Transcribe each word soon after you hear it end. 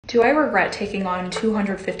Do I regret taking on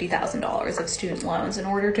 $250,000 of student loans in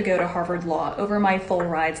order to go to Harvard Law over my full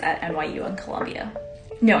rides at NYU and Columbia?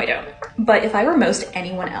 No, I don't. But if I were most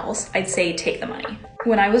anyone else, I'd say take the money.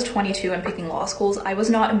 When I was 22 and picking law schools, I was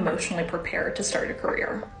not emotionally prepared to start a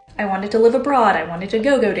career. I wanted to live abroad, I wanted to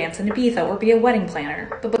go-go dance in Ibiza or be a wedding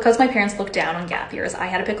planner. But because my parents looked down on gap years, I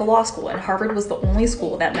had to pick a law school, and Harvard was the only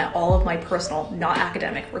school that met all of my personal, not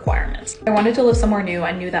academic requirements. I wanted to live somewhere new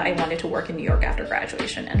and knew that I wanted to work in New York after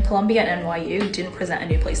graduation, and Columbia and NYU didn't present a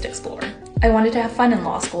new place to explore. I wanted to have fun in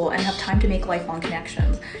law school and have time to make lifelong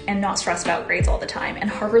connections and not stress about grades all the time, and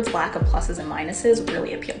Harvard's lack of pluses and minuses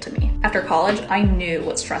really appealed to me. After college, I knew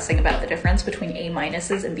what stressing about the difference between A-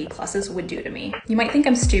 and B+ would do to me. You might think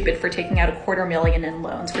I'm stupid for taking out $250,000 in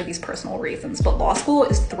loans for these personal reasons, but law school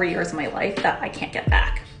is 3 years of my life that I can't get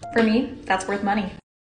back. For me, that's worth money.